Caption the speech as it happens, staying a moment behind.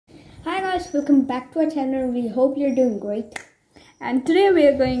guys, welcome back to our channel. We hope you're doing great. And today we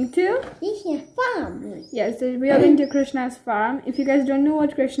are going to Krishna farm. Yes, so we are going to Krishna's farm. If you guys don't know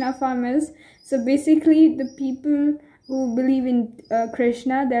what Krishna farm is, so basically the people who believe in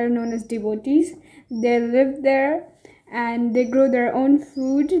Krishna, they're known as devotees. They live there and they grow their own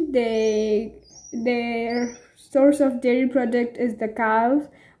food. Their source of dairy product is the cows,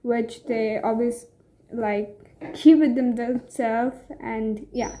 which they always like keep with themselves, and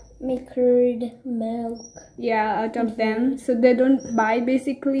Make curd, milk. Out of them. So they don't buy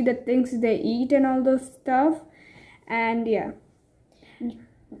basically the things they eat and all those stuff. And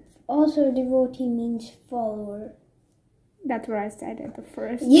Also, devotee means follower. That's what I said at the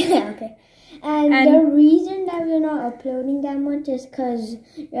first. Yeah, okay. And the reason that we're not uploading that much is because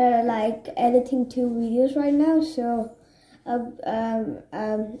we're like editing 2 videos right now. So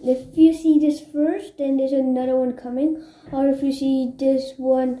if you see this first, then there's another one coming. Or if you see this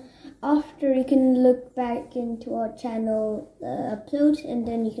one after, you can look back into our channel uploads, and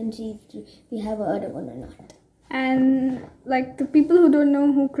then you can see if we have another one or not. And like the people who don't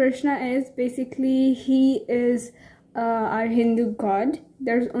know who Krishna is, basically he is our Hindu god.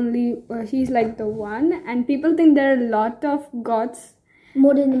 There's only he's like the one, and people think there are a lot of gods,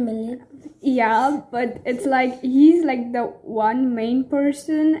 more than 1 million. Yeah, but it's like he's like the one main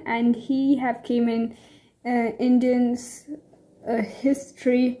person, and he have came in Indians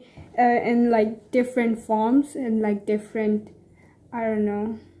history in like different forms and like different, I don't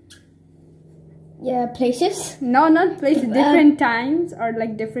know. Yeah, places? No, not places, different times or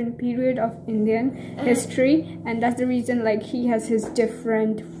like different period of Indian history, and that's the reason like he has his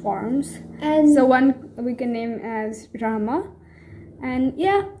different forms. And so one we can name as Rama. And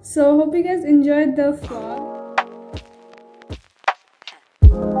so hope you guys enjoyed the vlog.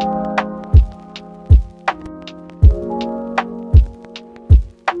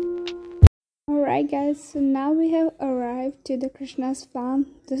 Alright guys, so now we have arrived to the Krishna's farm.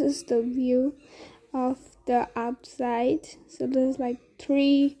 This is the view of the outside. So there's like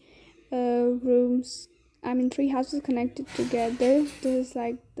 3 rooms, 3 houses connected together. This is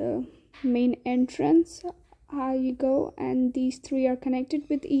like the main entrance, how you go, and these 3 are connected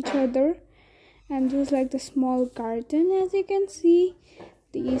with each other. And this is like the small garden. As you can see,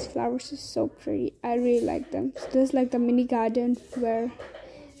 these flowers are so pretty. I really like them. So this is like the mini garden where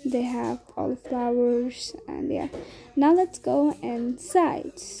they have all the flowers. And now let's go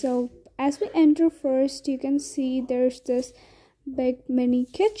inside. So as we enter first, you can see there's this big mini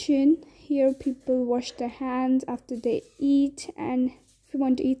kitchen. Here people wash their hands after they eat, and if you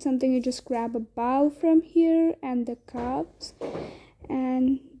want to eat something, you just grab a bowl from here and the cups.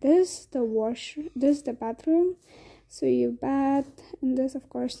 And this is the this is the bathroom. So you bath, and this of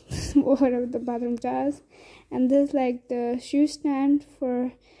course whatever the bathroom does. And this is like the shoe stand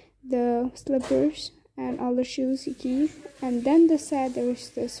for the slippers and all the shoes you keep. And then this side there is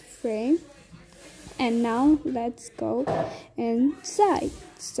this frame. And now let's go inside.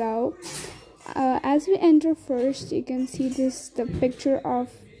 So as we enter first, you can see the picture of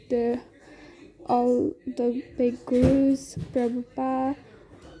all the big gurus, Prabhupada,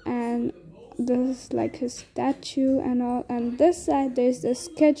 and this is like his statue and all. And this side there's the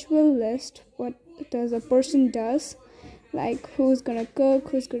schedule list, what does a person does, like who's gonna cook,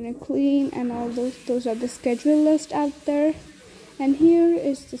 who's gonna clean, and all those are the schedule list out there. And here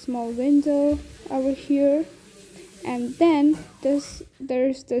is the small window over here. And then there's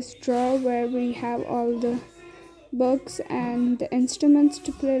this drawer where we have all the books and the instruments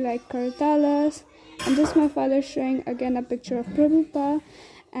to play, like kartalas. And this my father showing again a picture of Prabhupada.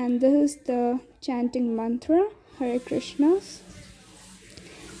 And this is the chanting mantra, Hare Krishnas.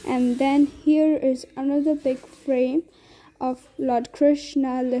 And then here is another big frame of Lord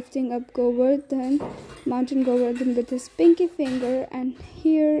Krishna lifting up Govardhan, Mountain Govardhan, with his pinky finger. And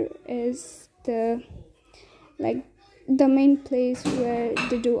here is the main place where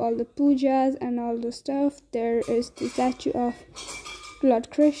they do all the pujas and all the stuff. There is the statue of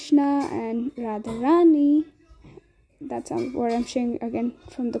Lord Krishna and Radharani. That's what I'm showing again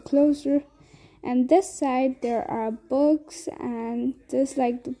from the closer. And this side there are books, and this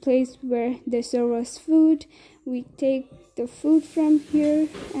like the place where they serve us food. We take the food from here,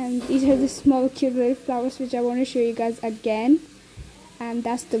 and these are the small cute little flowers which I want to show you guys again. And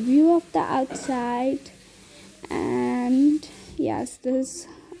that's the view of the outside. And yes, this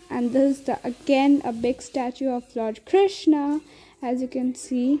is again a big statue of Lord Krishna, as you can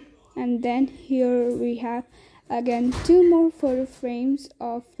see. And then here we have again 2 more photo frames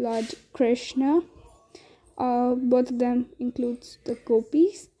of Lord Krishna. Both of them includes the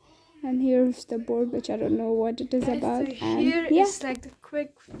gopis. and here's the board, which I don't know what it is about. So And here yeah, is like the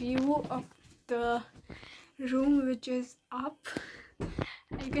quick view of the room, which is up.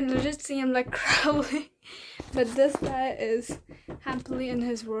 You can legit see him like crawling. But this guy is happily in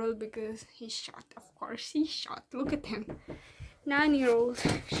his world because he's shot. Of course, he's shot. Look at him, 9-year-old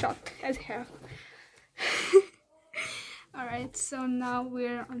shot as hell. Alright, so now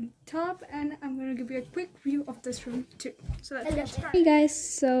we're on top, and I'm gonna give you a quick view of this room too. So let's get started. hey guys,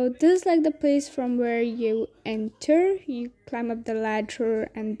 so this is like the place from where you enter. You climb up the ladder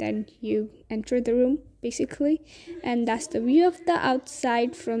and then you enter the room basically, and that's the view of the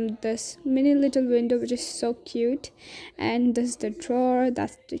outside from this mini little window, which is so cute. And this is the drawer,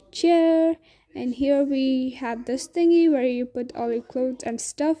 that's the chair, and here we have this thingy where you put all your clothes and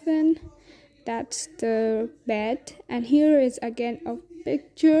stuff in. That's the bed, and here is again a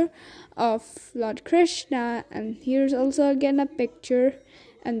picture of Lord Krishna, and here's also again a picture,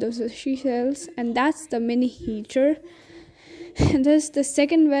 and those are seashells, and that's the mini heater. And this is the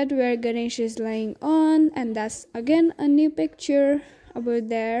second bed where Ganesh is lying on, and that's again a new picture over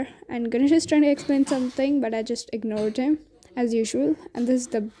there. And Ganesh is trying to explain something, but I just ignored him as usual. And this is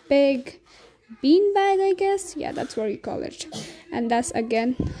the big beanbag, I guess. Yeah, that's what you call it. And that's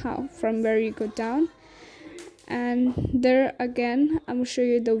again how from where you go down. And there again, I'm gonna show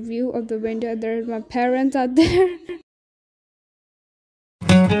you the view of the window. There's my parents out there.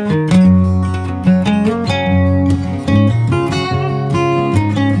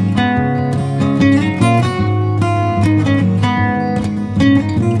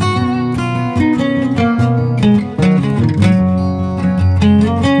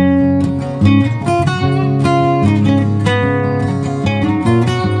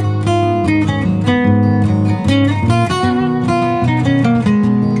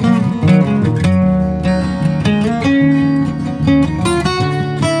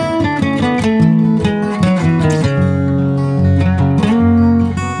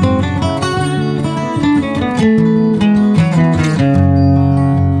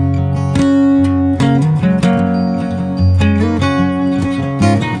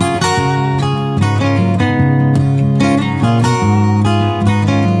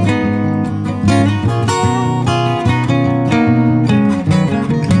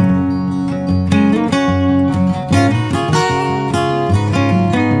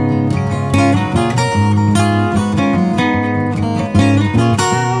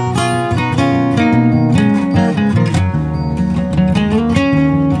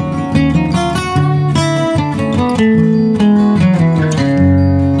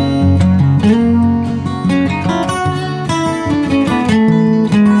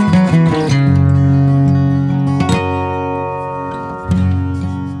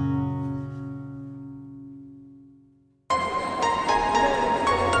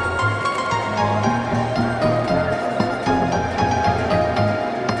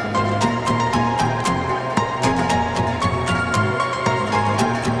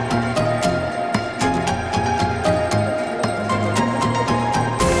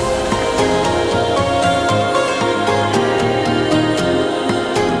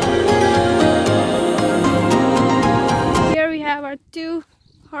 Two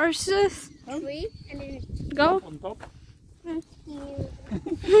horses. Wait, and then Go. On top. I'm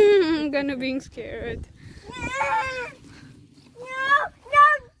gonna be scared. no,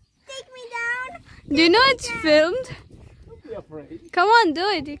 take me down. Do you know it's filmed? Don't be afraid. Come on, do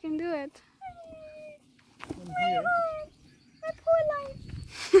it. You can do it. From here. My poor life.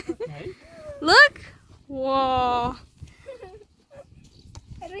 Okay. Look. Whoa.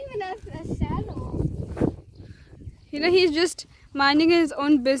 I don't even have a saddle. You know, he's just minding his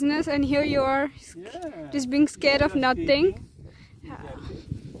own business, and here you are, Yeah. just being scared of Just nothing. digging.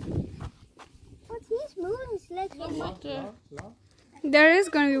 But he's moving slightly. There is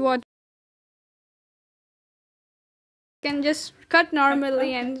gonna be water. You can just cut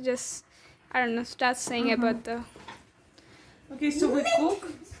normally and just, I don't know, start saying about the. Okay, so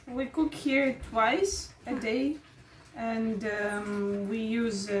we cook here twice a day, and we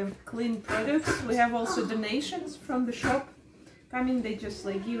use clean products. We have also donations from the shop coming. They just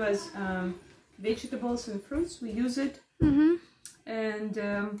like give us vegetables and fruits. We use it,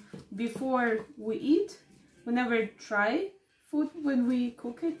 and before we eat, we never try food when we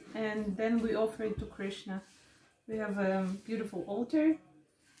cook it, and then we offer it to Krishna. We have a beautiful altar.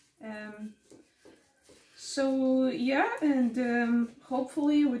 So yeah, and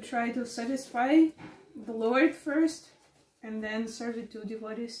hopefully we try to satisfy the Lord first, and then serve it to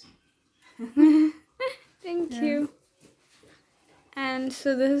devotees. Thank you. And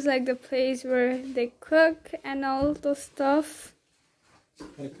so this is like the place where they cook and all those stuff.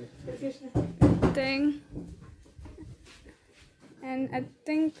 thing. And I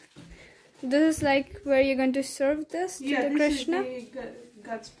think this is like where you're going to serve this to the Krishna. This is the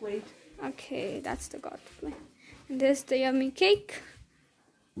God's plate. Okay, that's the God plate. And this is the yummy cake.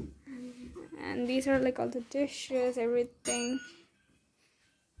 And these are like all the dishes, everything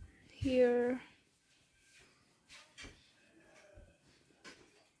here.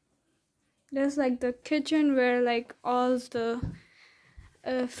 There's like the kitchen where like all the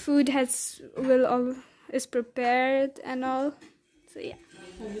food is prepared and all. So yeah.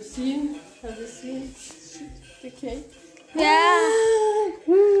 Have you seen the cake? Yeah.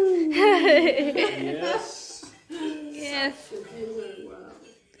 Yes. Yes. Wow.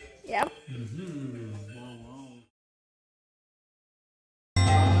 Yep. Wow,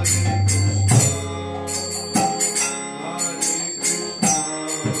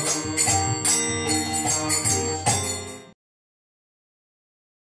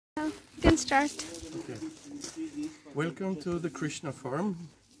 wow. You can start. Okay. Welcome to the Krishna farm,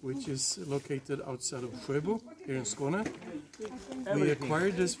 which is located outside of Sjöbo, here in Skåne. We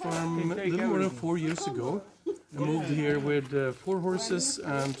acquired this farm a little more than 4 years ago and moved here with 4 horses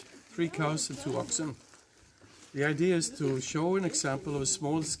and 3 cows and 2 oxen. The idea is to show an example of a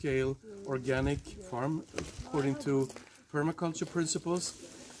small-scale organic farm according to permaculture principles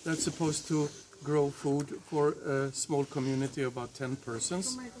that's supposed to grow food for a small community of about 10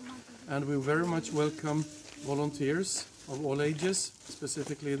 persons. And we very much welcome volunteers of all ages,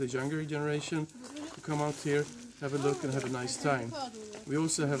 specifically the younger generation, to come out here, have a look and have a nice time. We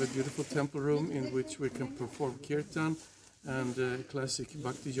also have a beautiful temple room in which we can perform kirtan and classic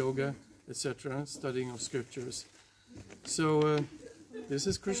bhakti yoga, etc., studying of scriptures. So this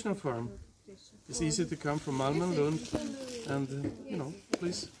is Krishna farm. It's easy to come from Malmö and Lund, and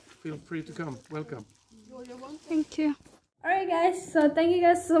please feel free to come. Welcome. Thank you. Alright guys, so thank you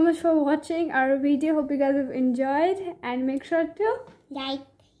guys so much for watching our video. Hope you guys have enjoyed, and make sure to Like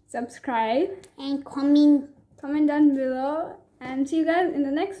subscribe and comment. comment down below, and see you guys in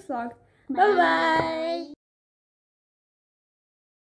the next vlog. Bye bye.